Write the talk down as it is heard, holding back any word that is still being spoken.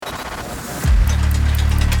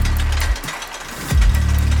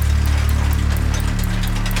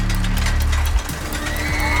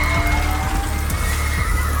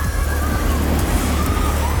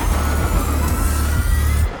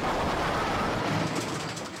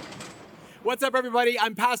What's up, everybody?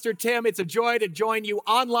 I'm Pastor Tim. It's a joy to join you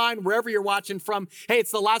online, wherever you're watching from. Hey, it's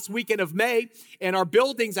the last weekend of May, and our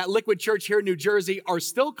buildings at Liquid Church here in New Jersey are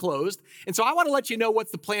still closed. And so I want to let you know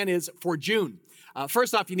what the plan is for June.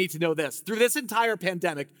 First off, you need to know this. Through this entire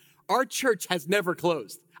pandemic, our church has never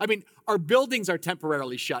closed. I mean, our buildings are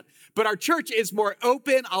temporarily shut, but our church is more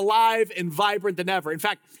open, alive, and vibrant than ever. In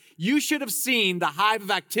fact, you should have seen the hive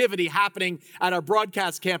of activity happening at our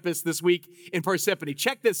broadcast campus this week in Parsippany.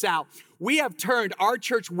 Check this out. We have turned our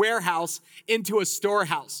church warehouse into a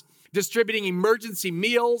storehouse, distributing emergency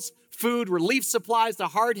meals, food, relief supplies to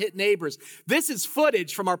hard-hit neighbors. This is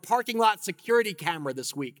footage from our parking lot security camera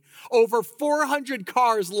this week. Over 400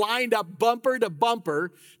 cars lined up bumper to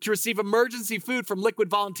bumper to receive emergency food from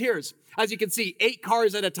Liquid volunteers. As you can see, 8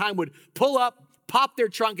 cars at a time would pull up, pop their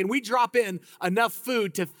trunk, and we drop in enough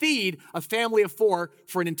food to feed a family of 4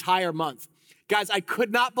 for an entire month. Guys, I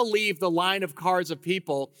could not believe the line of cars of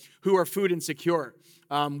people who are food insecure.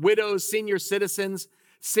 Widows, senior citizens,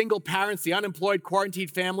 single parents, the unemployed,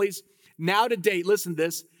 quarantined families. Now to date, listen to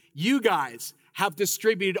this, you guys have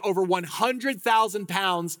distributed over 100,000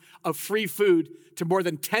 pounds of free food to more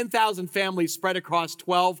than 10,000 families spread across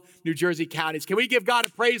 12 New Jersey counties. Can we give God a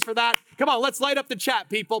praise for that? Come on, let's light up the chat,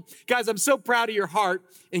 people. Guys, I'm so proud of your heart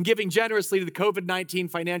in giving generously to the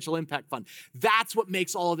COVID-19 Financial Impact Fund. That's what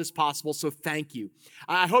makes all of this possible, so thank you.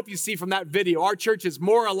 I hope you see from that video, our church is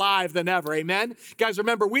more alive than ever, amen? Guys,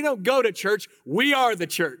 remember, we don't go to church, we are the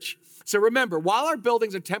church. So remember, while our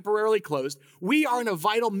buildings are temporarily closed, we are in a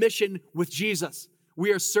vital mission with Jesus.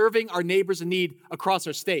 We are serving our neighbors in need across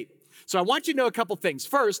our state. So I want you to know a couple things.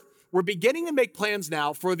 First, we're beginning to make plans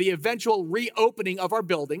now for the eventual reopening of our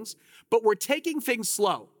buildings, but we're taking things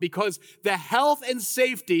slow because the health and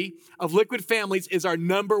safety of Liquid families is our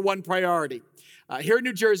number one priority. Here in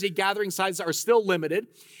New Jersey, gathering sizes are still limited,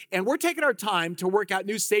 and we're taking our time to work out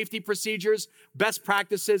new safety procedures, best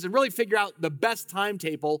practices, and really figure out the best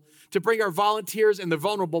timetable to bring our volunteers and the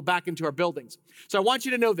vulnerable back into our buildings. So I want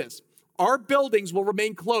you to know this. Our buildings will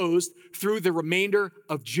remain closed through the remainder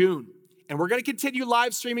of June. And we're going to continue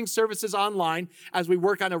live streaming services online as we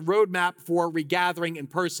work on a roadmap for regathering in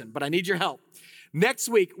person. But I need your help. Next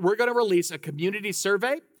week, we're going to release a community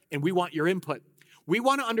survey, and we want your input. We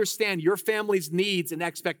want to understand your family's needs and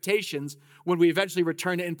expectations when we eventually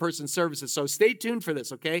return to in-person services. So stay tuned for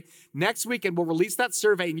this, okay? Next weekend, we'll release that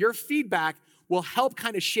survey, and your feedback will help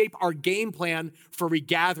kind of shape our game plan for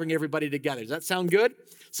regathering everybody together. Does that sound good?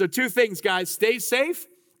 So 2 things, guys. Stay safe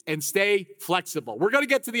and stay flexible. We're going to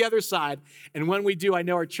get to the other side, and when we do, I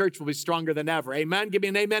know our church will be stronger than ever. Amen? Give me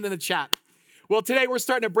an amen in the chat. Well, today we're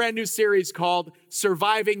starting a brand new series called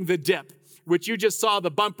Surviving the Dip, which you just saw the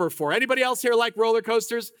bumper for. Anybody else here like roller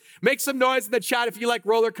coasters? Make some noise in the chat if you like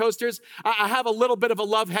roller coasters. I have a little bit of a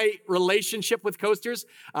love-hate relationship with coasters.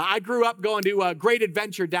 I grew up going to a Great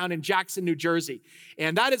Adventure down in Jackson, New Jersey,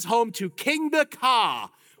 and that is home to Kingda Ka,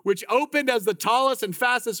 which opened as the tallest and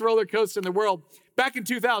fastest roller coaster in the world back in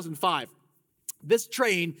 2005. This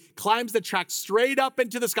train climbs the track straight up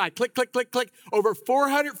into the sky. Click, click, click, click. Over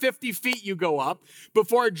 450 feet you go up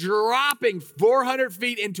before dropping 400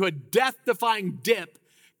 feet into a death-defying dip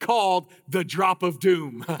called the Drop of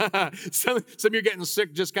Doom. Some of you are getting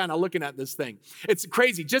sick just kind of looking at this thing. It's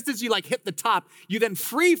crazy. Just as you hit the top, you then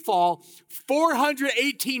free fall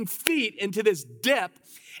 418 feet into this dip,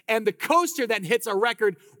 and the coaster then hits a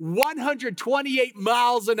record 128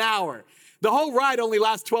 miles an hour. The whole ride only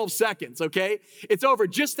lasts 12 seconds, okay? It's over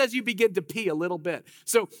just as you begin to pee a little bit.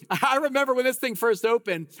 So I remember when this thing first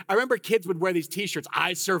opened, I remember kids would wear these t-shirts.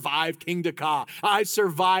 I survived Kingda Ka. I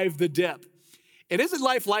survived the dip. And isn't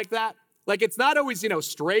life like that? It's not always,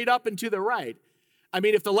 straight up and to the right. I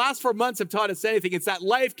mean, if the last 4 months have taught us anything, it's that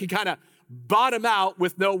life can kind of bottom out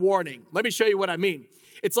with no warning. Let me show you what I mean.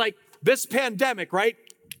 It's like this pandemic, right?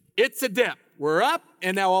 It's a dip. We're up,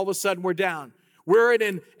 and now all of a sudden we're down. We're in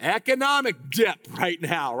an economic dip right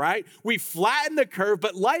now, right? We flattened the curve,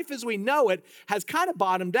 but life as we know it has kind of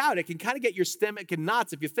bottomed out. It can kind of get your stomach in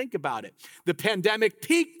knots if you think about it. The pandemic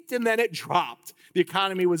peaked and then it dropped. The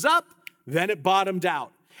economy was up, then it bottomed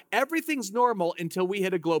out. Everything's normal until we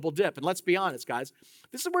hit a global dip. And let's be honest, guys,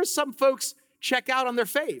 this is where some folks check out on their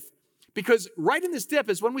faith. Because right in this dip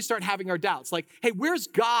is when we start having our doubts. Hey, where's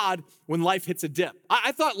God when life hits a dip?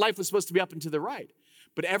 I thought life was supposed to be up and to the right.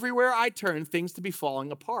 But everywhere I turn, things to be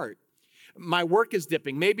falling apart. My work is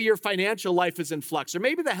dipping. Maybe your financial life is in flux. Or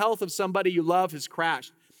maybe the health of somebody you love has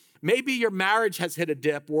crashed. Maybe your marriage has hit a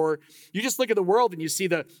dip. Or you just look at the world and you see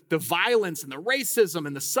the violence and the racism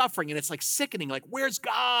and the suffering. And it's sickening. Where's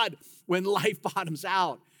God when life bottoms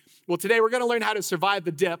out? Well, today we're going to learn how to survive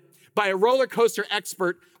the dip. by a roller coaster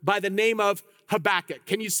expert by the name of Habakkuk.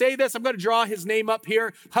 Can you say this? I'm going to draw his name up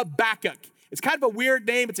here. Habakkuk. It's kind of a weird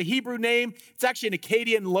name. It's a Hebrew name. It's actually an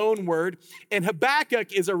Akkadian loan word. And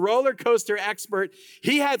Habakkuk is a roller coaster expert.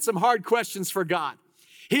 He had some hard questions for God.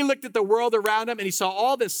 He looked at the world around him and he saw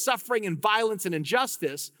all this suffering and violence and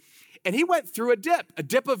injustice. And he went through a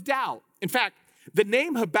dip of doubt. In fact, the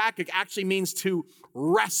name Habakkuk actually means to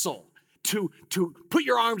wrestle, to put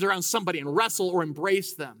your arms around somebody and wrestle or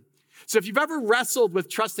embrace them. So if you've ever wrestled with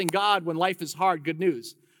trusting God when life is hard, good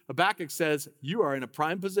news. Habakkuk says you are in a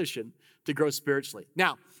prime position to grow spiritually.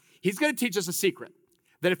 Now, he's going to teach us a secret,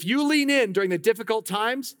 that if you lean in during the difficult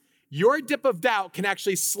times, your dip of doubt can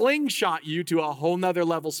actually slingshot you to a whole nother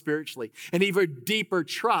level spiritually, an even deeper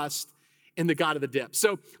trust in the God of the dip.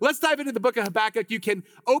 So let's dive into the book of Habakkuk. You can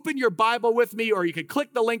open your Bible with me, or you can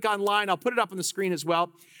click the link online. I'll put it up on the screen as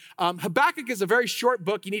well. Habakkuk is a very short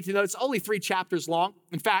book. You need to know it's only 3 chapters long.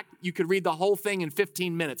 In fact, you could read the whole thing in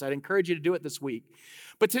 15 minutes. I'd encourage you to do it this week.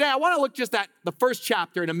 But today I want to look just at the first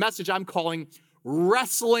chapter in a message I'm calling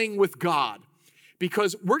Wrestling with God.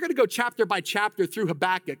 Because we're going to go chapter by chapter through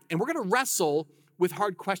Habakkuk, and we're going to wrestle with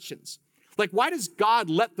hard questions. Like, why does God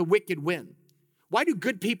let the wicked win? Why do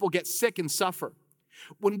good people get sick and suffer?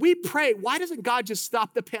 When we pray, why doesn't God just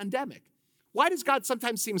stop the pandemic? Why does God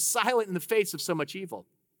sometimes seem silent in the face of so much evil?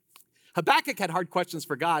 Habakkuk had hard questions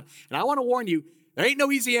for God, and I want to warn you, there ain't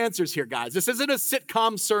no easy answers here, guys. This isn't a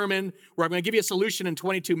sitcom sermon where I'm going to give you a solution in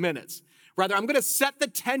 22 minutes. Rather, I'm going to set the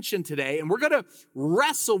tension today, and we're going to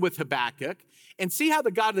wrestle with Habakkuk and see how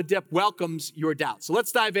the God of the dip welcomes your doubt. So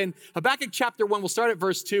let's dive in. Habakkuk chapter 1, we'll start at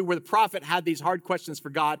verse 2, where the prophet had these hard questions for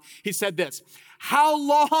God. He said this, "How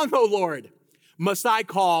long, O Lord, must I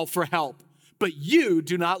call for help, but you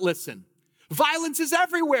do not listen? Violence is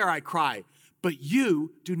everywhere, I cry, but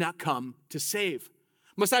you do not come to save.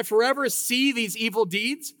 Must I forever see these evil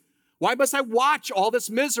deeds? Why must I watch all this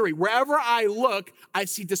misery? Wherever I look, I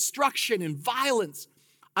see destruction and violence.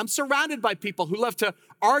 I'm surrounded by people who love to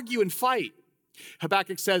argue and fight."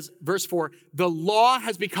 Habakkuk says, verse 4, "The law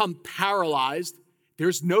has become paralyzed.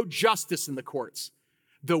 There's no justice in the courts.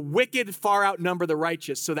 The wicked far outnumber the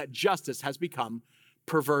righteous, so that justice has become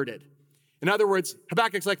perverted." In other words,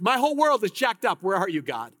 Habakkuk's like, my whole world is jacked up. Where are you,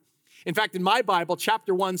 God? In fact, in my Bible,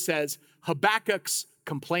 chapter 1 says Habakkuk's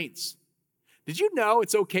complaints. Did you know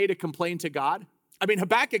it's okay to complain to God? I mean,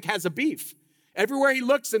 Habakkuk has a beef. Everywhere he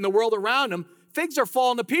looks in the world around him, things are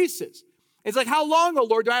falling to pieces. It's like, how long, oh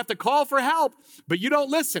Lord, do I have to call for help? But you don't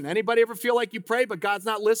listen. Anybody ever feel like you pray, but God's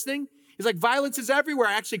not listening? He's like, violence is everywhere.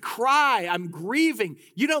 I actually cry. I'm grieving.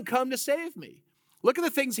 You don't come to save me. Look at the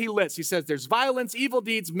things he lists. He says there's violence, evil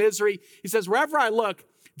deeds, misery. He says wherever I look,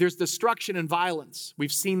 there's destruction and violence.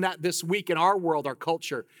 We've seen that this week in our world, our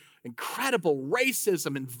culture. Incredible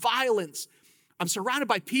racism and violence. I'm surrounded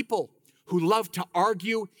by people who love to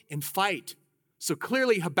argue and fight. So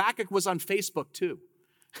clearly Habakkuk was on Facebook too.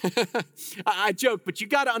 I joke, but you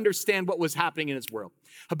got to understand what was happening in his world.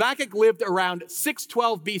 Habakkuk lived around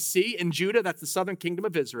 612 BC in Judah, that's the southern kingdom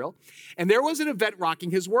of Israel, and there was an event rocking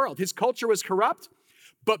his world. His culture was corrupt,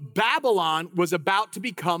 but Babylon was about to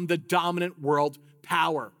become the dominant world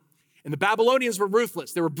power. And the Babylonians were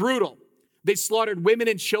ruthless. They were brutal. They slaughtered women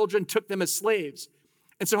and children, took them as slaves.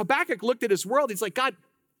 And so Habakkuk looked at his world. He's like, God,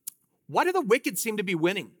 why do the wicked seem to be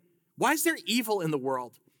winning? Why is there evil in the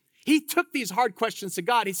world? He took these hard questions to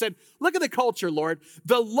God. He said, look at the culture, Lord.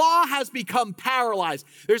 The law has become paralyzed.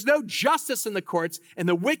 There's no justice in the courts, and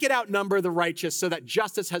the wicked outnumber the righteous, so that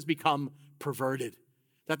justice has become perverted.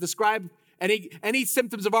 That describe any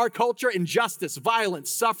symptoms of our culture? Injustice,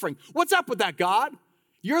 violence, suffering. What's up with that, God?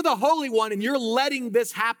 You're the Holy One, and you're letting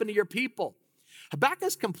this happen to your people.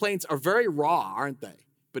 Habakkuk's complaints are very raw, aren't they?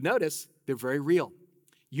 But notice, they're very real.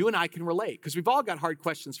 You and I can relate, because we've all got hard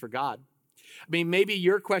questions for God. I mean, maybe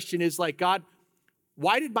your question is like, God,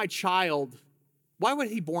 why was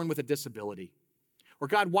he born with a disability? Or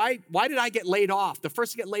God, why did I get laid off? The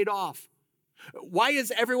first to get laid off. Why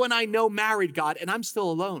is everyone I know married, God, and I'm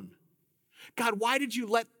still alone? God, why did you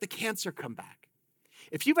let the cancer come back?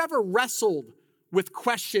 If you've ever wrestled with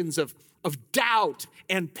questions of doubt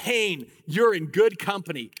and pain, you're in good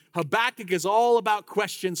company. Habakkuk is all about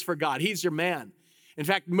questions for God. He's your man. In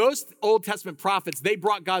fact, most Old Testament prophets, they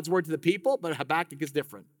brought God's word to the people, but Habakkuk is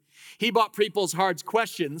different. He brought people's hard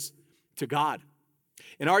questions to God.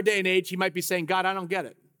 In our day and age, he might be saying, God, I don't get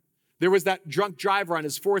it. There was that drunk driver on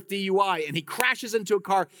his 4th DUI, and he crashes into a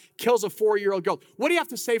car, kills a 4-year-old girl. What do you have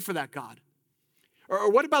to say for that, God? Or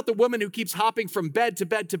what about the woman who keeps hopping from bed to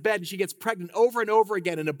bed to bed, and she gets pregnant over and over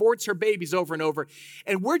again and aborts her babies over and over?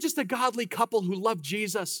 And we're just a godly couple who love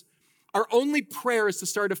Jesus. Our only prayer is to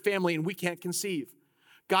start a family, and we can't conceive.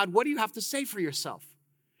 God, what do you have to say for yourself?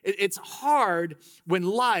 It's hard when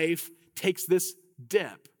life takes this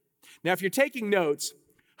dip. Now, if you're taking notes,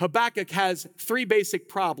 Habakkuk has three basic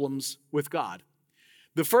problems with God.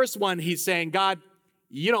 The first one, he's saying, God,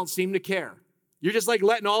 you don't seem to care. You're just like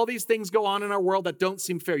letting all these things go on in our world that don't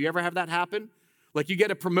seem fair. You ever have that happen? Like you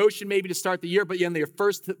get a promotion maybe to start the year, but you're the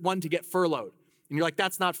first one to get furloughed. And you're like,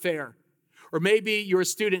 that's not fair. Or maybe you're a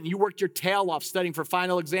student and you worked your tail off studying for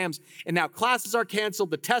final exams, and now classes are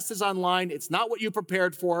canceled, the test is online, it's not what you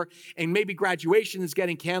prepared for, and maybe graduation is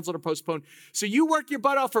getting canceled or postponed. So you work your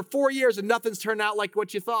butt off for 4 years and nothing's turned out like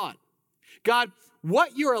what you thought. God,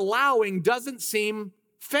 what you're allowing doesn't seem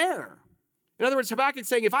fair. In other words, Habakkuk's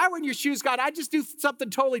saying, if I were in your shoes, God, I'd just do something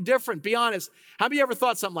totally different. Be honest. How many of you ever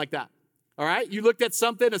thought something like that? All right? You looked at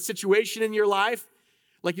something, a situation in your life,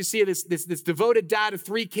 like you see this devoted dad of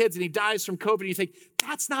 3 kids and he dies from COVID and you think,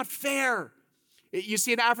 that's not fair. You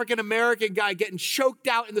see an African-American guy getting choked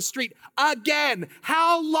out in the street again.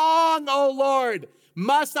 How long, oh Lord,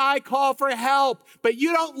 must I call for help? But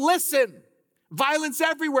you don't listen. Violence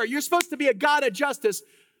everywhere. You're supposed to be a God of justice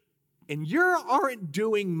and you aren't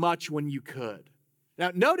doing much when you could.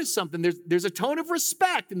 Now notice something. There's a tone of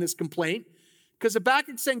respect in this complaint because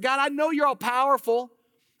Habakkuk's saying, God, I know you're all powerful.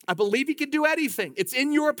 I believe you can do anything. It's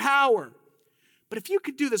in your power. But if you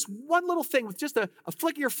could do this one little thing with just a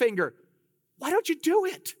flick of your finger, why don't you do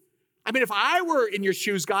it? I mean, if I were in your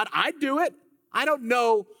shoes, God, I'd do it. I don't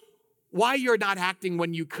know why you're not acting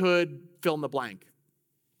when you could fill in the blank.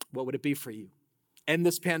 What would it be for you? End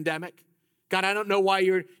this pandemic? God, I don't know why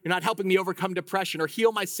you're not helping me overcome depression or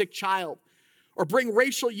heal my sick child or bring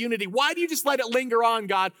racial unity. Why do you just let it linger on,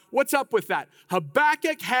 God? What's up with that?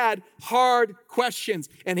 Habakkuk had hard questions,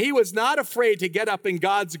 and he was not afraid to get up in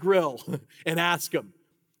God's grill and ask him,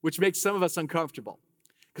 which makes some of us uncomfortable.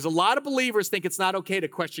 Because a lot of believers think it's not okay to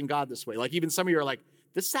question God this way. Like even some of you are like,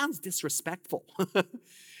 this sounds disrespectful.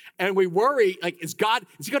 And we worry, like, is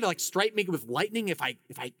he going to like strike me with lightning if I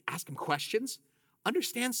ask him questions?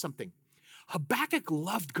 Understand something. Habakkuk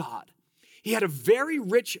loved God. He had a very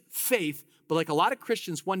rich faith, but like a lot of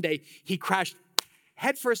Christians, one day he crashed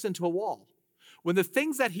headfirst into a wall. When the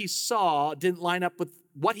things that he saw didn't line up with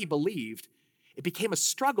what he believed, it became a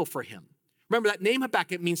struggle for him. Remember, that name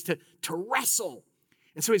Habakkuk means to wrestle.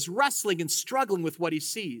 And so he's wrestling and struggling with what he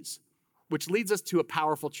sees, which leads us to a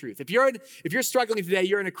powerful truth. If you're struggling today,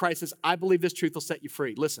 you're in a crisis, I believe this truth will set you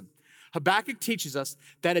free. Listen, Habakkuk teaches us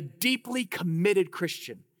that a deeply committed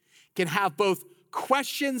Christian can have both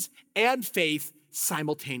questions and faith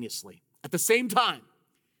simultaneously at the same time.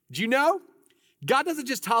 Do you know? God doesn't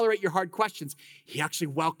just tolerate your hard questions. He actually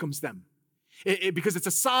welcomes them because it's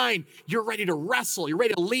a sign you're ready to wrestle. You're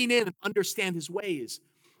ready to lean in and understand his ways.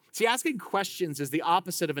 See, asking questions is the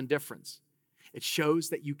opposite of indifference. It shows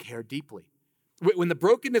that you care deeply. When the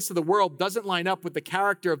brokenness of the world doesn't line up with the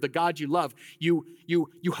character of the God you love, you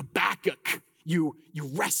Habakkuk, you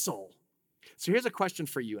wrestle. So here's a question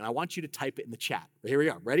for you, and I want you to type it in the chat. Here we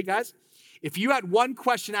go. Ready, guys? If you had one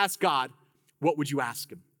question to ask God, what would you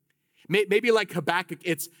ask him? Maybe like Habakkuk,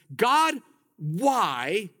 it's, God,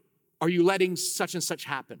 why are you letting such and such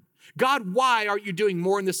happen? God, why aren't you doing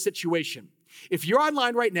more in this situation? If you're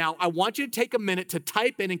online right now, I want you to take a minute to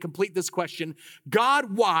type in and complete this question,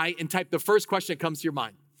 God, why, and type the first question that comes to your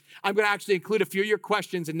mind. I'm going to actually include a few of your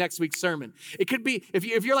questions in next week's sermon. It could be, if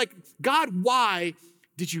you're like, God, why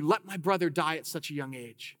did you let my brother die at such a young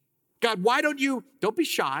age? God, don't be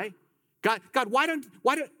shy. God, God's not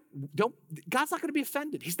going to be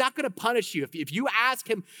offended. He's not going to punish you. If you ask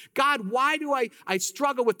him, God, why do I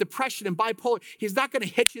struggle with depression and bipolar? He's not going to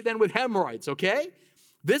hit you then with hemorrhoids, okay?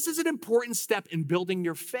 This is an important step in building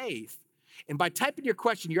your faith. And by typing your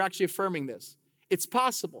question, you're actually affirming this. It's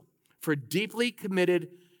possible for a deeply committed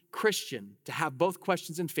Christian to have both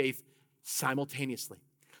questions and faith simultaneously.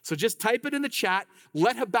 So just type it in the chat.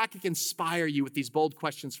 Let Habakkuk inspire you with these bold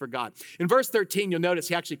questions for God. In verse 13, you'll notice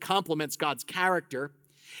he actually compliments God's character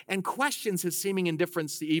and questions his seeming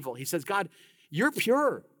indifference to evil. He says, God, you're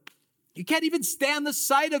pure. You can't even stand the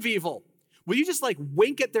sight of evil. Will you just like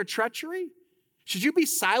wink at their treachery? Should you be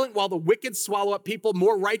silent while the wicked swallow up people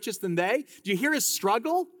more righteous than they? Do you hear his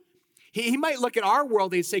struggle? He might look at our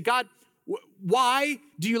world and he'd say, God, why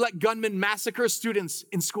do you let gunmen massacre students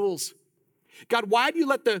in schools? God, why do you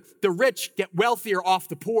let the rich get wealthier off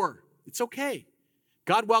the poor? It's okay.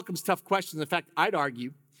 God welcomes tough questions. In fact, I'd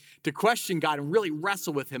argue to question God and really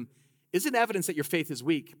wrestle with him isn't evidence that your faith is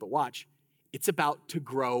weak, but watch, it's about to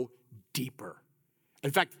grow deeper.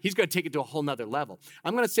 In fact, he's going to take it to a whole nother level.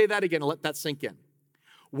 I'm going to say that again and let that sink in.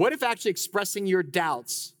 What if actually expressing your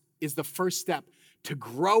doubts is the first step to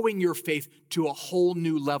growing your faith to a whole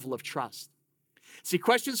new level of trust? See,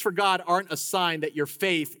 questions for God aren't a sign that your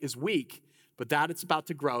faith is weak, but that it's about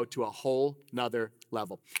to grow to a whole nother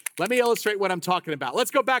level. Let me illustrate what I'm talking about.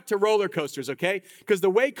 Let's go back to roller coasters, okay? Because the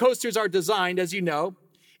way coasters are designed, as you know,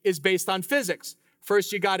 is based on physics.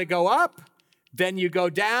 First, you got to go up, then you go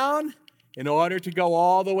down in order to go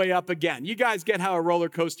all the way up again. You guys get how a roller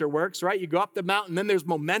coaster works, right? You go up the mountain, then there's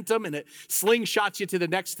momentum, and it slingshots you to the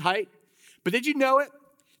next height. But did you know it?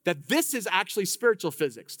 That this is actually spiritual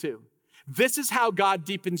physics, too. This is how God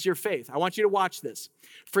deepens your faith. I want you to watch this.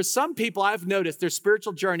 For some people, I've noticed their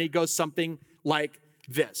spiritual journey goes something like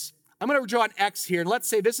this. I'm going to draw an X here, and let's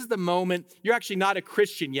say this is the moment you're actually not a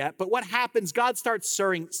Christian yet, but what happens, God starts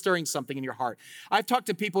stirring something in your heart. I've talked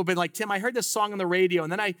to people who've been like, Tim, I heard this song on the radio,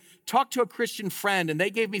 and then I talked to a Christian friend, and they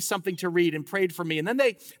gave me something to read and prayed for me, and then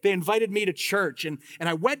they invited me to church, and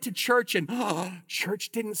I went to church, and church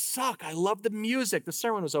didn't suck. I loved the music. The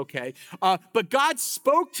sermon was okay, but God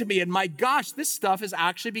spoke to me, and my gosh, this stuff is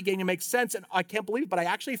actually beginning to make sense, and I can't believe it, but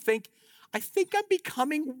I think I'm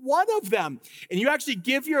becoming one of them. And you actually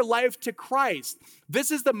give your life to Christ. This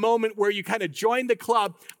is the moment where you kind of join the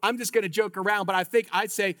club. I'm just going to joke around, but I'd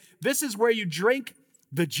say this is where you drink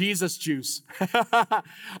the Jesus juice.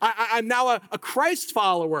 I'm now a Christ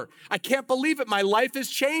follower. I can't believe it. My life is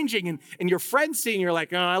changing. And your friends see and you're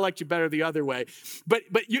like, oh, I liked you better the other way. But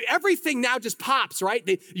everything now just pops, right?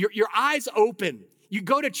 Your eyes open. You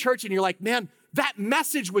go to church and you're like, man, that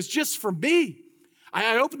message was just for me.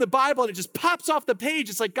 I open the Bible and it just pops off the page.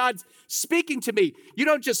 It's like God's speaking to me. You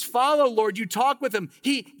don't just follow, Lord, you talk with him.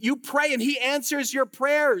 You pray and he answers your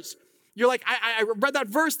prayers. You're like, I read that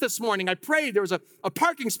verse this morning. I prayed, there was a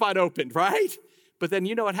parking spot opened, right? But then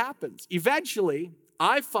you know what happens. Eventually,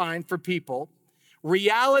 I find for people,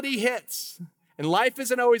 reality hits and life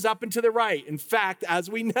isn't always up and to the right. In fact, as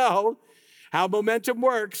we know how momentum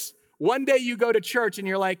works, one day you go to church and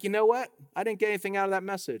you're like, you know what? I didn't get anything out of that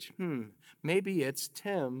message. Maybe it's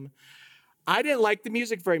Tim. I didn't like the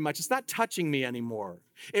music very much. It's not touching me anymore.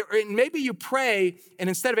 Maybe you pray, and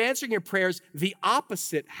instead of answering your prayers, the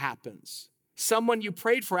opposite happens. Someone you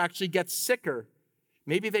prayed for actually gets sicker.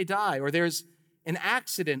 Maybe they die, or there's an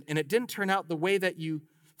accident, and it didn't turn out the way that you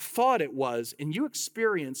thought it was, and you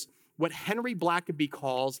experience what Henry Blackaby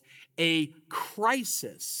calls a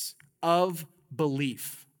crisis of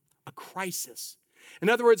belief. A crisis. In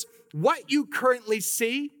other words, what you currently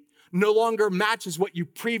see no longer matches what you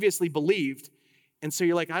previously believed. And so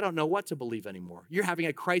you're like, I don't know what to believe anymore. You're having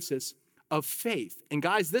a crisis of faith. And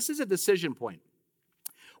guys, this is a decision point.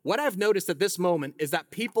 What I've noticed at this moment is that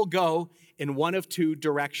people go in one of two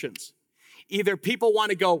directions. Either people want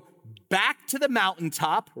to go back to the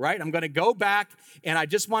mountaintop, right? I'm going to go back and I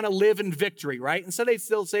just want to live in victory, right? And so they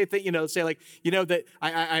still say, that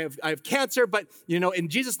I have cancer, but, in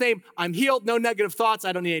Jesus' name, I'm healed, no negative thoughts.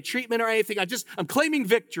 I don't need any treatment or anything. I'm claiming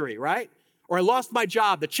victory, right? Or I lost my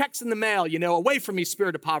job, the check's in the mail, away from me,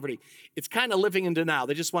 spirit of poverty. It's kind of living in denial.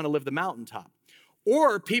 They just want to live the mountaintop.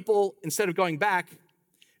 Or people, instead of going back,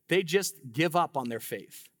 they just give up on their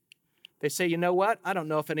faith. They say, you know what? I don't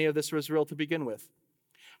know if any of this was real to begin with.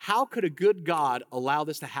 How could a good God allow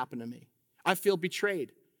this to happen to me? I feel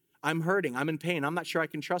betrayed. I'm hurting. I'm in pain. I'm not sure I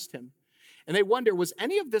can trust him. And they wonder, was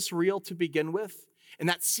any of this real to begin with? And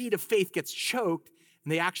that seed of faith gets choked,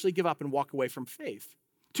 and they actually give up and walk away from faith.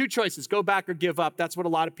 Two choices, go back or give up. That's what a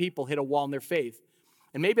lot of people hit a wall in their faith.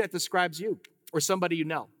 And maybe that describes you or somebody you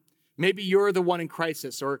know. Maybe you're the one in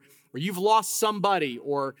crisis, or you've lost somebody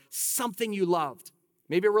or something you loved.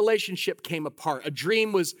 Maybe a relationship came apart, a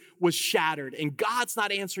dream was shattered, and God's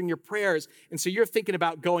not answering your prayers, and so you're thinking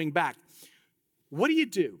about going back. What do you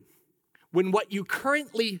do when what you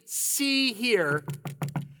currently see here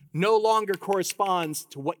no longer corresponds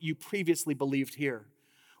to what you previously believed here?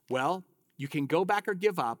 Well, you can go back or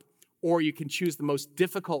give up, or you can choose the most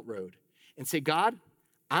difficult road and say, God,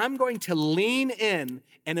 I'm going to lean in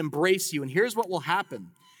and embrace you, and here's what will happen.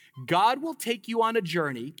 God will take you on a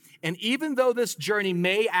journey, and even though this journey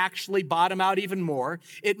may actually bottom out even more,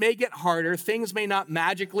 it may get harder, things may not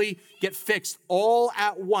magically get fixed all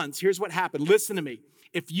at once. Here's what happened. Listen to me.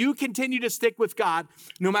 If you continue to stick with God,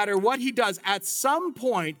 no matter what he does, at some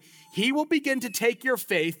point, he will begin to take your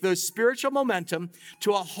faith, the spiritual momentum,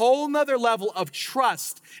 to a whole nother level of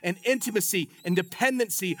trust and intimacy and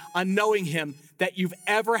dependency on knowing him that you've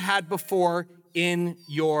ever had before in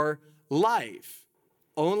your life.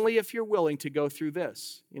 Only if you're willing to go through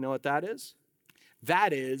this. You know what that is?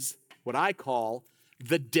 That is what I call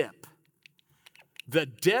the dip. The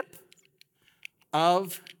dip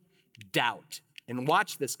of doubt. And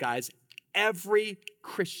watch this, guys. Every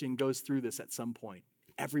Christian goes through this at some point.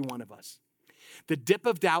 Every one of us. The dip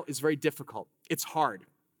of doubt is very difficult. It's hard.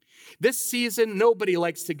 This season, nobody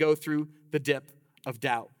likes to go through the dip of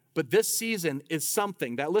doubt. But this season is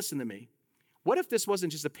something that, listen to me, what if this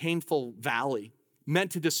wasn't just a painful valley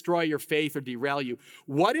meant to destroy your faith or derail you?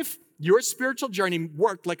 What if your spiritual journey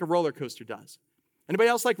worked like a roller coaster does? Anybody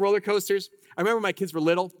else like roller coasters? I remember my kids were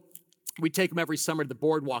little. We'd take them every summer to the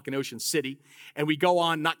boardwalk in Ocean City, and we go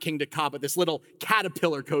on, not King to Ka, but this little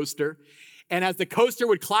caterpillar coaster. And as the coaster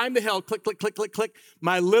would climb the hill, click, click, click, click, click,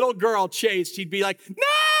 my little girl, Chase, she'd be like,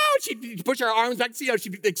 no! She'd push her arms back,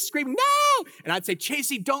 she'd be like screaming, no! And I'd say,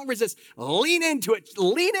 Chasey, don't resist. Lean into it.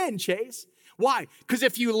 Lean in, Chase. Why? Because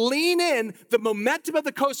if you lean in, the momentum of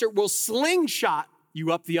the coaster will slingshot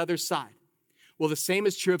you up the other side. Well, the same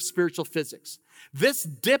is true of spiritual physics. This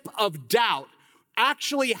dip of doubt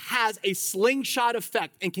actually has a slingshot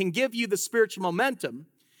effect and can give you the spiritual momentum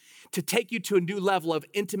to take you to a new level of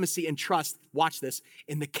intimacy and trust, watch this,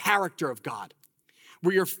 in the character of God,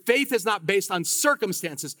 where your faith is not based on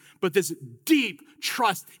circumstances, but this deep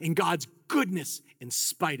trust in God's goodness in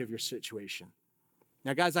spite of your situation.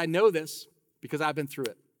 Now, guys, I know this because I've been through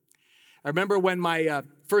it. I remember when my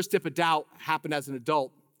first dip of doubt happened as an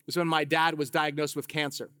adult. It was when my dad was diagnosed with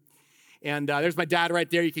cancer. And there's my dad right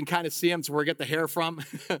there. You can kind of see him. It's where I get the hair from.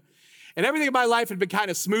 And everything in my life had been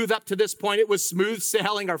kind of smooth up to this point. It was smooth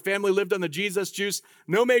sailing. Our family lived on the Jesus juice.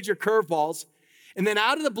 No major curveballs. And then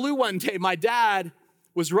out of the blue one day, my dad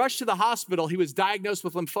was rushed to the hospital. He was diagnosed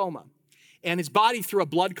with lymphoma. And his body threw a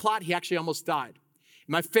blood clot. He actually almost died.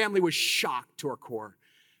 My family was shocked to our core.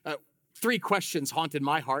 3 questions haunted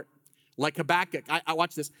my heart. Like Habakkuk, I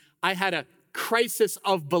watch this. I had a crisis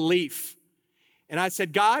of belief. And I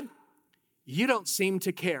said, God, you don't seem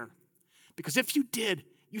to care. Because if you did,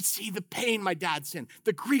 you'd see the pain my dad's in,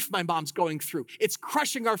 the grief my mom's going through. It's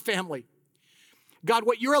crushing our family. God,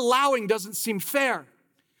 what you're allowing doesn't seem fair.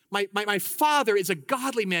 My father is a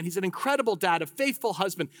godly man. He's an incredible dad, a faithful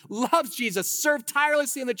husband, loves Jesus, served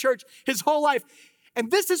tirelessly in the church his whole life.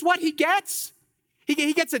 And this is what he gets?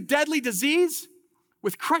 He gets a deadly disease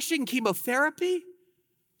with crushing chemotherapy?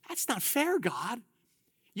 That's not fair, God.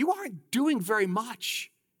 You aren't doing very much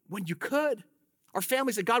when you could. Our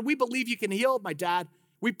family said, God, we believe you can heal my dad.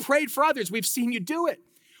 We prayed for others. We've seen you do it.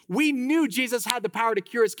 We knew Jesus had the power to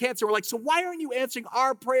cure his cancer. We're like, so why aren't you answering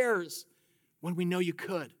our prayers when we know you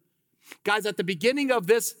could? Guys, at the beginning of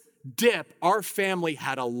this dip, our family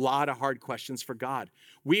had a lot of hard questions for God.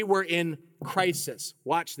 We were in crisis.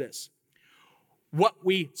 Watch this. What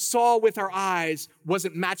we saw with our eyes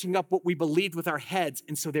wasn't matching up what we believed with our heads,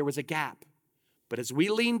 and so there was a gap. But as we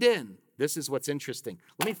leaned in, this is what's interesting.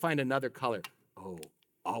 Let me find another color. Oh,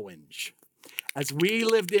 orange. As we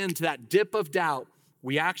lived into that dip of doubt,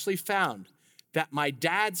 we actually found that my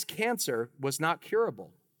dad's cancer was not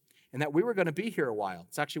curable and that we were going to be here a while.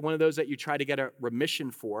 It's actually one of those that you try to get a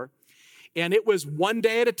remission for. And it was one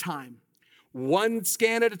day at a time, one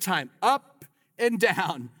scan at a time, up and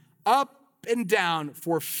down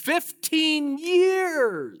for 15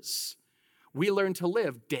 years. We learned to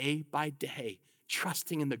live day by day,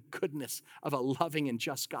 trusting in the goodness of a loving and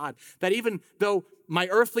just God. That even though my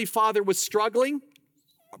earthly father was struggling,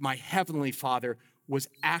 my heavenly Father was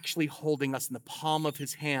actually holding us in the palm of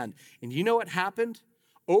his hand. And you know what happened?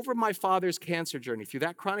 Over my father's cancer journey, through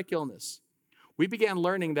that chronic illness, we began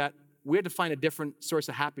learning that we had to find a different source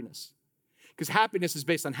of happiness. Because happiness is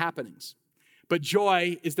based on happenings. But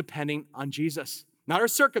joy is depending on Jesus. Not our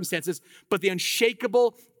circumstances, but the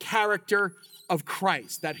unshakable character of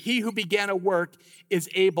Christ. That he who began a work is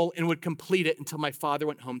able and would complete it until my father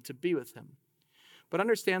went home to be with him. But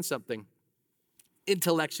understand something.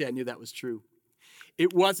 Intellectually, I knew that was true.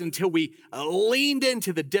 It wasn't until we leaned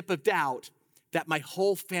into the dip of doubt that my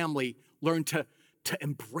whole family learned to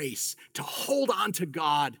embrace, to hold on to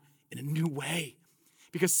God in a new way.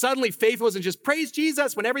 Because suddenly faith wasn't just praise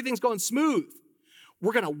Jesus when everything's going smooth.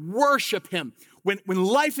 We're going to worship him when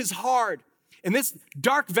life is hard. In this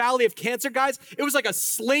dark valley of cancer, guys, it was like a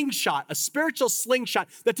slingshot, a spiritual slingshot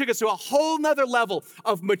that took us to a whole nother level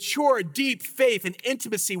of mature, deep faith and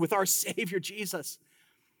intimacy with our Savior, Jesus.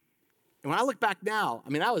 And when I look back now,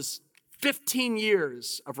 that was 15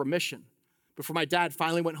 years of remission before my dad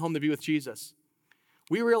finally went home to be with Jesus.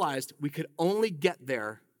 We realized we could only get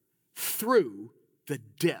there through the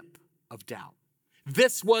dip of doubt.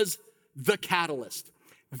 This was the catalyst.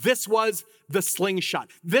 This was the slingshot.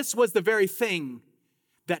 This was the very thing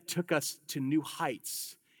that took us to new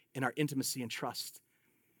heights in our intimacy and trust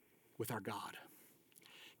with our God.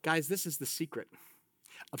 Guys, this is the secret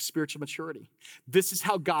of spiritual maturity. This is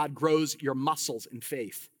how God grows your muscles in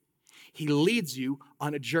faith. He leads you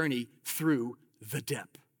on a journey through the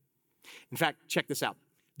dip. In fact, check this out.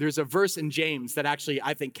 There's a verse in James that actually,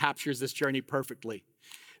 I think, captures this journey perfectly.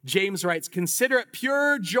 James writes, consider it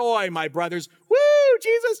pure joy, my brothers. Woo,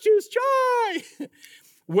 Jesus juice joy.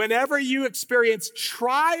 Whenever you experience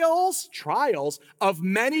trials of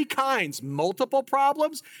many kinds, multiple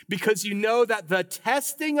problems, because you know that the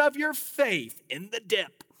testing of your faith in the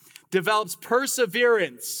dip develops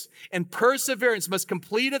perseverance, and perseverance must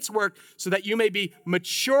complete its work so that you may be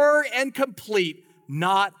mature and complete,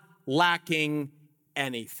 not lacking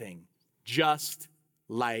anything, just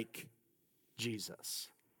like Jesus.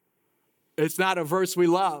 It's not a verse we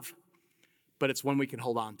love, but it's one we can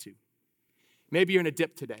hold on to. Maybe you're in a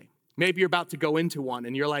dip today. Maybe you're about to go into one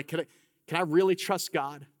and you're like, can I really trust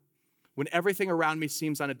God when everything around me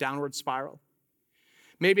seems on a downward spiral?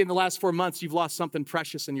 Maybe in the last 4 months, you've lost something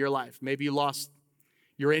precious in your life. Maybe you lost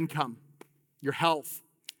your income, your health,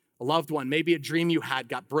 a loved one. Maybe a dream you had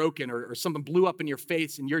got broken or something blew up in your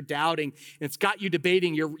face and you're doubting and it's got you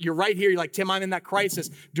debating. You're right here. You're like, Tim, I'm in that crisis.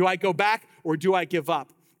 Do I go back or do I give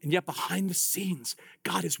up? And yet behind the scenes,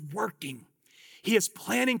 God is working. He is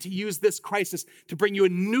planning to use this crisis to bring you a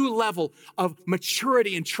new level of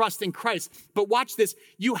maturity and trust in Christ. But watch this.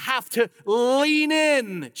 You have to lean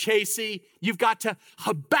in, Chasey. You've got to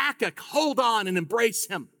Habakkuk, hold on and embrace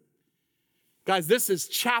him. Guys, this is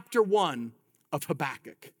chapter 1 of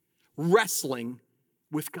Habakkuk, wrestling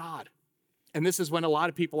with God. And this is when a lot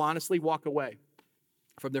of people honestly walk away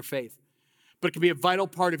from their faith. But it can be a vital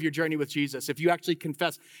part of your journey with Jesus. If you actually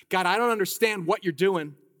confess, God, I don't understand what you're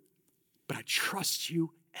doing, but I trust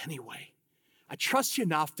you anyway. I trust you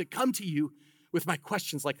enough to come to you with my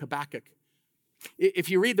questions like Habakkuk. If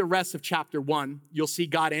you read the rest of chapter 1, you'll see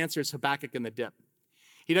God answers Habakkuk in the dip.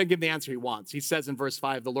 He doesn't give the answer he wants. He says in verse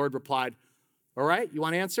 5, the Lord replied, all right, you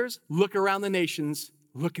want answers? Look around the nations,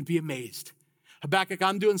 look and be amazed. Habakkuk,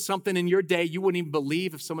 I'm doing something in your day you wouldn't even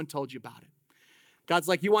believe if someone told you about it. God's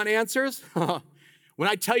like, you want answers? When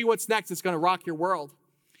I tell you what's next, it's going to rock your world.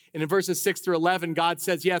 And in verses 6 through 11, God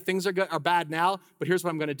says, yeah, things are bad now, but here's what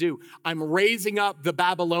I'm going to do. I'm raising up the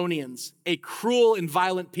Babylonians, a cruel and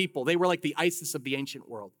violent people. They were like the ISIS of the ancient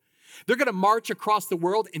world. They're going to march across the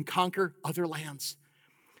world and conquer other lands.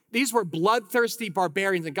 These were bloodthirsty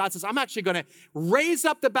barbarians, and God says, I'm actually going to raise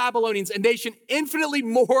up the Babylonians, a nation infinitely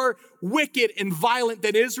more wicked and violent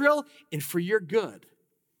than Israel, and for your good,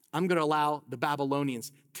 I'm going to allow the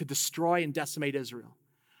Babylonians to destroy and decimate Israel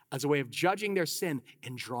as a way of judging their sin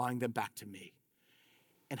and drawing them back to me.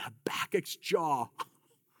 And Habakkuk's jaw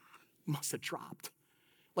must have dropped.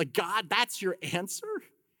 Like, God, that's your answer?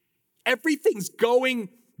 Everything's going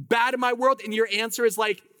bad in my world, and your answer is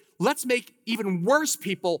like, let's make even worse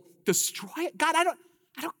people destroy it. God, I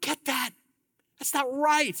don't get that. That's not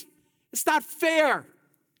right. It's not fair.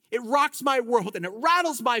 It rocks my world and it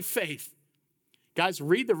rattles my faith. Guys,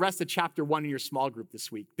 read the rest of chapter 1 in your small group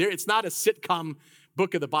this week. It's not a sitcom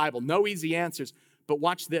book of the Bible. No easy answers. But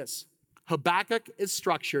watch this. Habakkuk is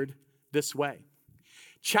structured this way.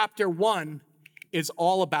 Chapter 1 is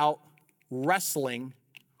all about wrestling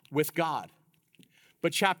with God.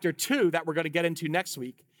 But chapter 2, that we're going to get into next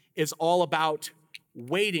week, is all about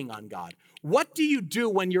waiting on God. What do you do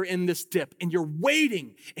when you're in this dip and you're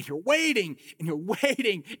waiting and you're waiting and you're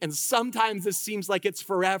waiting, and sometimes this seems like it's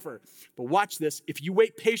forever? But watch this. If you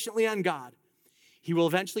wait patiently on God, he will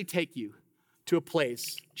eventually take you to a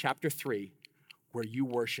place, chapter 3, where you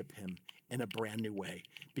worship him in a brand new way,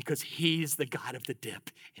 because he's the God of the dip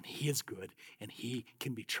and he is good and he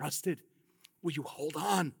can be trusted. Will you hold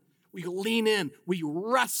on? Will you lean in? Will you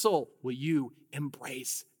wrestle? Will you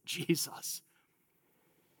embrace Jesus?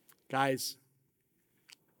 Guys,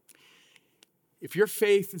 if your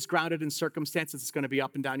faith is grounded in circumstances, it's going to be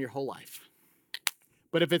up and down your whole life.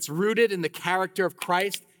 But if it's rooted in the character of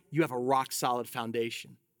Christ, you have a rock solid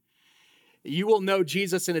foundation. You will know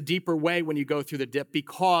Jesus in a deeper way when you go through the dip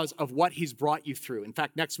because of what he's brought you through. In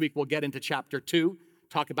fact, next week we'll get into chapter 2,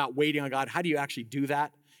 talk about waiting on God. How do you actually do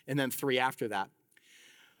that? And then 3 after that.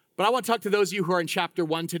 But I want to talk to those of you who are in chapter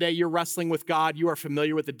 1 today. You're wrestling with God. You are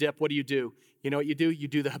familiar with the dip. What do? You know what you do? You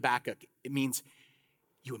do the Habakkuk. It means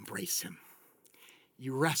you embrace him.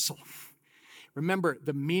 You wrestle. Remember,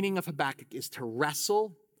 the meaning of Habakkuk is to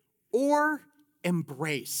wrestle or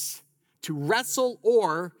embrace. To wrestle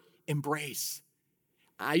or embrace.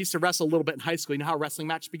 I used to wrestle a little bit in high school. You know how a wrestling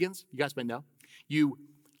match begins? You guys might know. You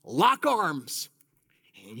lock arms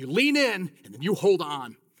and you lean in and then you hold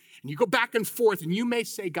on. And you go back and forth, and you may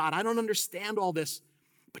say, God, I don't understand all this,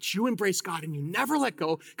 but you embrace God and you never let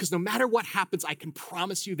go, because no matter what happens, I can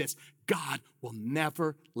promise you this, God will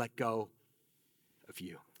never let go of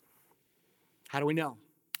you. How do we know?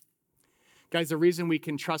 Guys, the reason we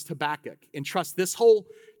can trust Habakkuk and trust this whole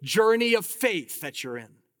journey of faith that you're in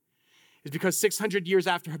is because 600 years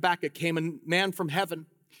after Habakkuk came a man from heaven.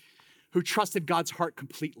 who trusted God's heart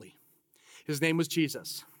completely. His name was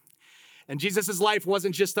Jesus. And Jesus' life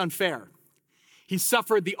wasn't just unfair. He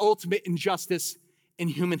suffered the ultimate injustice in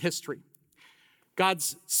human history.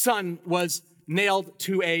 God's son was nailed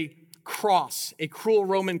to a cross, a cruel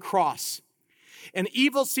Roman cross. And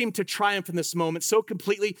evil seemed to triumph in this moment so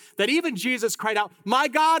completely that even Jesus cried out, my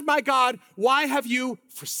God, why have you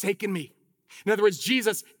forsaken me?" In other words,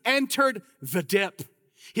 Jesus entered the dip.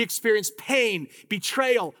 He experienced pain,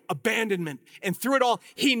 betrayal, abandonment, and through it all,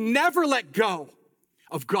 he never let go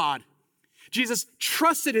of God. Jesus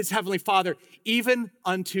trusted his heavenly Father even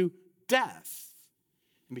unto death.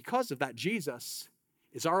 And because of that, Jesus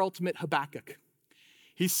is our ultimate Habakkuk.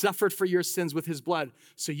 He suffered for your sins with his blood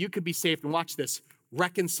so you could be saved. And watch this,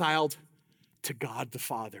 reconciled to God the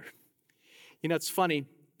Father. You know, it's funny.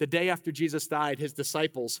 The day after Jesus died, his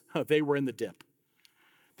disciples, they were in the dip.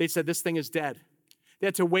 They said, this thing is dead. They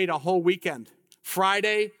had to wait a whole weekend.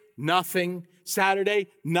 Friday, nothing. Saturday,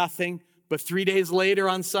 nothing. But 3 days later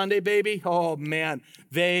on Sunday, baby, oh man,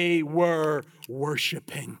 they were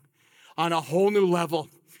worshiping on a whole new level.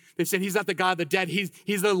 They said, he's not the God of the dead. He's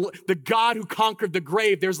the God who conquered the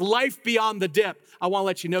grave. There's life beyond the dip. I want to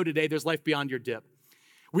let you know today, there's life beyond your dip.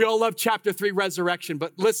 We all love chapter 3, resurrection.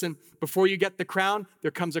 But listen, before you get the crown,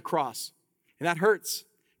 there comes a cross. And that hurts.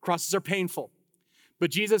 Crosses are painful.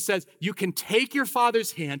 But Jesus says, you can take your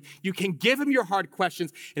Father's hand. You can give him your hard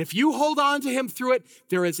questions. And if you hold on to him through it,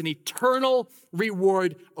 there is an eternal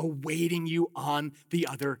reward awaiting you on the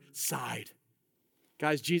other side.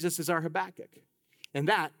 Guys, Jesus is our Habakkuk. And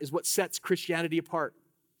that is what sets Christianity apart.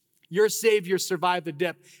 Your Savior survived the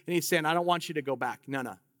dip. And he's saying, I don't want you to go back. No,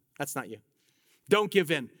 that's not you. Don't give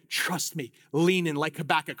in. Trust me. Lean in like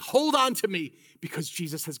Habakkuk. Hold on to me because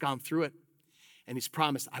Jesus has gone through it. And he's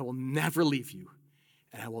promised, I will never leave you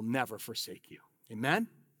and I will never forsake you. Amen?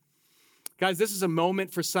 Guys, this is a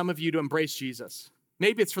moment for some of you to embrace Jesus.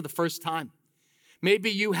 Maybe it's for the first time.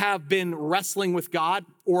 Maybe you have been wrestling with God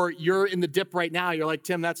or you're in the dip right now. You're like,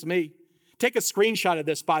 Tim, that's me. Take a screenshot of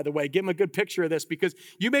this, by the way. Give him a good picture of this because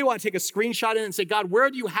you may want to take a screenshot in and say, God, where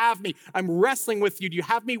do you have me? I'm wrestling with you. Do you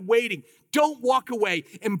have me waiting? Don't walk away.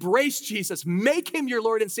 Embrace Jesus. Make him your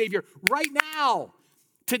Lord and Savior right now.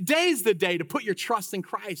 Today's the day to put your trust in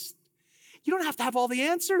Christ. You don't have to have all the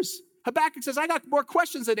answers. Habakkuk says, I got more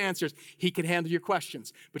questions than answers. He can handle your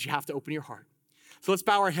questions, but you have to open your heart. So let's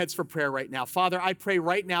bow our heads for prayer right now. Father, I pray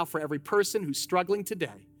right now for every person who's struggling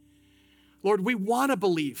today. Lord, we want to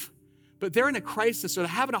believe, but they're in a crisis or they're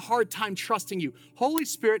having a hard time trusting you. Holy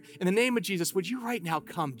Spirit, in the name of Jesus, would you right now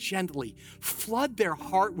come gently, flood their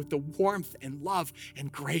heart with the warmth and love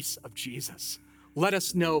and grace of Jesus. Let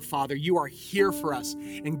us know, Father, you are here for us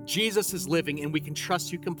and Jesus is living and we can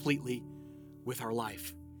trust you completely with our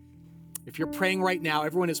life. If you're praying right now,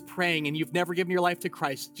 everyone is praying and you've never given your life to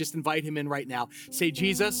Christ, just invite him in right now. Say,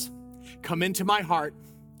 Jesus, come into my heart.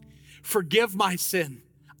 Forgive my sin.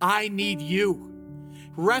 I need you.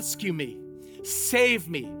 Rescue me. Save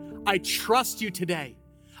me. I trust you today.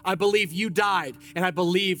 I believe you died and I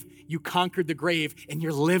believe you conquered the grave and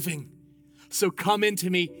you're living. So come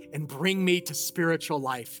into me and bring me to spiritual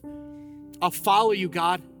life. I'll follow you,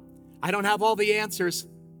 God. I don't have all the answers.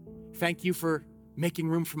 Thank you for making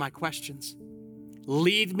room for my questions.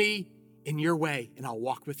 Lead me in your way and I'll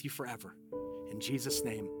walk with you forever. In Jesus'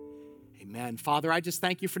 name, amen. Father, I just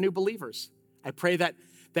thank you for new believers. I pray that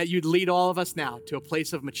you'd lead all of us now to a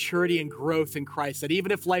place of maturity and growth in Christ, that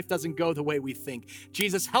even if life doesn't go the way we think,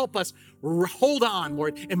 Jesus, help us hold on,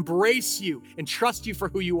 Lord, embrace you and trust you for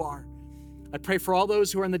who you are. I pray for all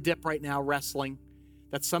those who are in the dip right now, wrestling,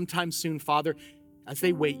 that sometime soon, Father, as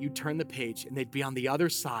they wait, you turn the page and they'd be on the other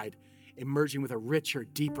side, emerging with a richer,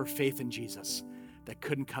 deeper faith in Jesus that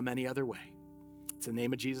couldn't come any other way. It's in the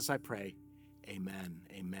name of Jesus I pray. Amen.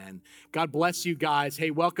 Amen. God bless you guys.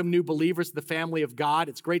 Hey, welcome new believers to the family of God.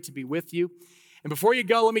 It's great to be with you. And before you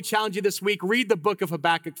go, let me challenge you this week. Read the book of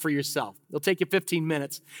Habakkuk for yourself. It'll take you 15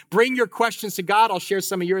 minutes. Bring your questions to God. I'll share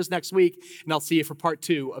some of yours next week, and I'll see you for part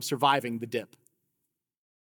 2 of Surviving the Dip.